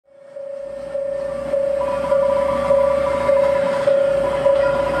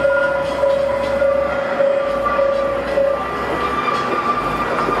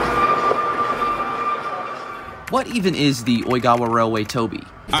what even is the Oigawa Railway, Toby?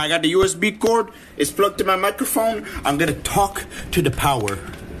 I got the USB cord, it's plugged to my microphone, I'm gonna talk to the power.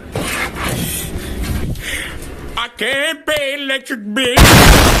 I can't pay electric bill.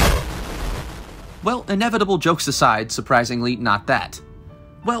 Well, inevitable jokes aside, surprisingly not that.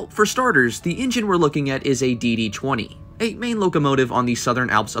 Well, for starters, the engine we're looking at is a DD20, a main locomotive on the Southern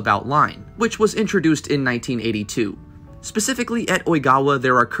Alps About line, which was introduced in 1982. Specifically at Oigawa,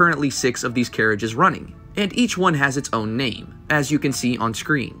 there are currently 6 of these carriages running, and each one has its own name, as you can see on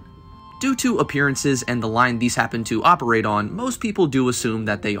screen. Due to appearances and the line these happen to operate on, most people do assume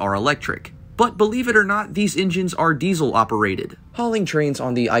that they are electric. But believe it or not, these engines are diesel operated, hauling trains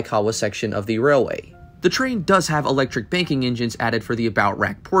on the Oigawa section of the railway. The train does have electric banking engines added for the about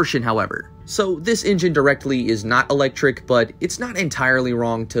rack portion, however, so this engine directly is not electric, but it's not entirely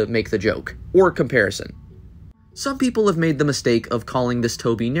wrong to make the joke, or comparison. Some people have made the mistake of calling this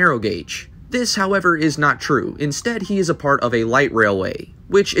Toby narrow gauge. This, however, is not true. Instead, he is a part of a light railway,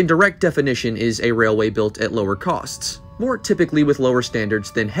 which in direct definition is a railway built at lower costs, more typically with lower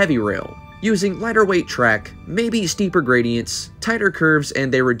standards than heavy rail, using lighter weight track, maybe steeper gradients, tighter curves,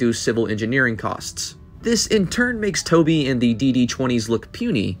 and they reduce civil engineering costs. This in turn makes Toby and the DD20s look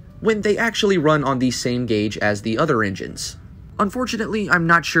puny when they actually run on the same gauge as the other engines. Unfortunately, I'm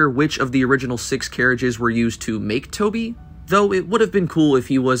not sure which of the original 6 carriages were used to make Toby, though it would have been cool if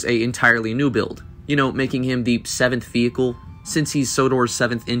he was an entirely new build, you know, making him the 7th vehicle, since he's Sodor's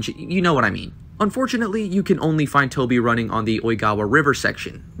 7th engine, you know what I mean. Unfortunately, you can only find Toby running on the Oigawa River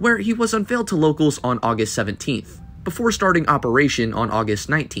section, where he was unveiled to locals on August 17th, before starting operation on August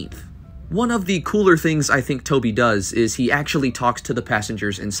 19th. One of the cooler things I think Toby does is he actually talks to the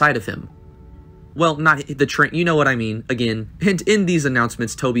passengers inside of him. Well, not the train, you know what I mean, again. And in these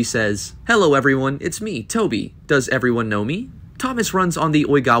announcements, Toby says, "Hello everyone, it's me, Toby. Does everyone know me? Thomas runs on the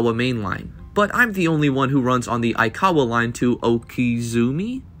Oigawa main line, but I'm the only one who runs on the Oigawa line to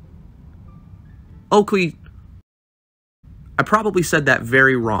Okizumi? I probably said that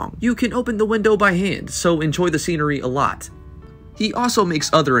very wrong. You can open the window by hand, so enjoy the scenery a lot." He also makes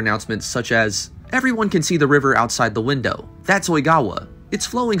other announcements such as, "Everyone can see the river outside the window. That's Oigawa. It's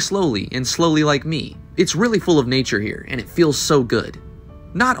flowing slowly, and slowly like me. It's really full of nature here, and it feels so good."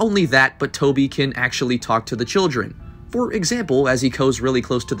 Not only that, but Toby can actually talk to the children. For example, as he goes really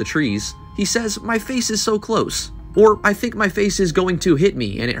close to the trees, he says, "My face is so close," or "I think my face is going to hit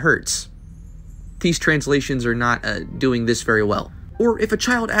me and it hurts." These translations are not doing this very well. Or if a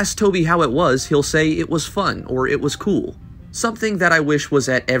child asks Toby how it was, he'll say it was fun or it was cool. Something that I wish was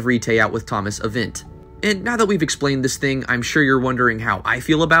at every Day Out with Thomas event. And now that we've explained this thing, I'm sure you're wondering how I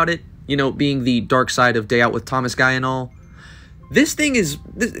feel about it. You know, being the dark side of Day Out with Thomas guy and all. This thing is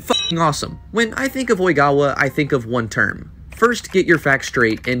fucking awesome. When I think of Oigawa, I think of one term. First, get your facts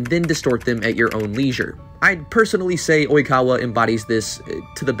straight and then distort them at your own leisure. I'd personally say Oigawa embodies this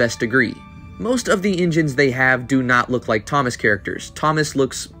to the best degree. Most of the engines they have do not look like Thomas characters. Thomas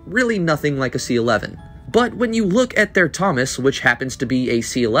looks really nothing like a C11. But when you look at their Thomas, which happens to be a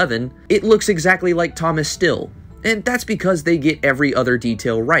C11, it looks exactly like Thomas still. And that's because they get every other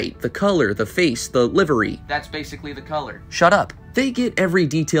detail right. The color, the face, the livery. That's basically the color. Shut up. They get every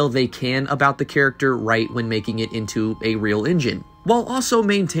detail they can about the character right when making it into a real engine, while also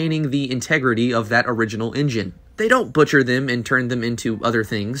maintaining the integrity of that original engine. They don't butcher them and turn them into other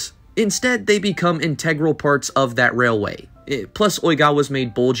things. Instead, they become integral parts of that railway. Plus, Oigawa's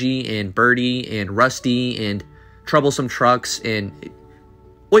made bulgy and birdy and rusty and troublesome trucks, and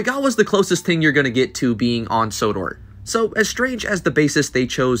Oigawa's the closest thing you're gonna get to being on Sodor. So, as strange as the basis they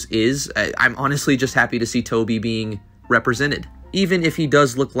chose is, I'm honestly just happy to see Toby being represented, even if he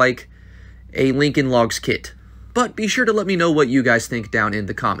does look like a Lincoln Logs kit. But be sure to let me know what you guys think down in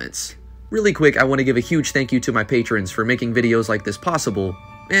the comments. Really quick, I want to give a huge thank you to my patrons for making videos like this possible.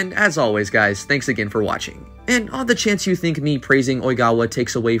 And as always, guys, thanks again for watching. And on the chance you think me praising Oigawa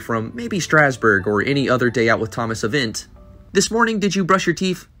takes away from maybe Strasbourg or any other Day Out with Thomas event, this morning did you brush your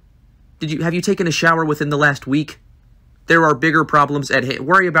teeth? Have you taken a shower within the last week? There are bigger problems at hand.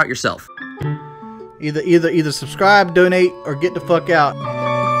 Worry about yourself. Either subscribe, donate, or get the fuck out.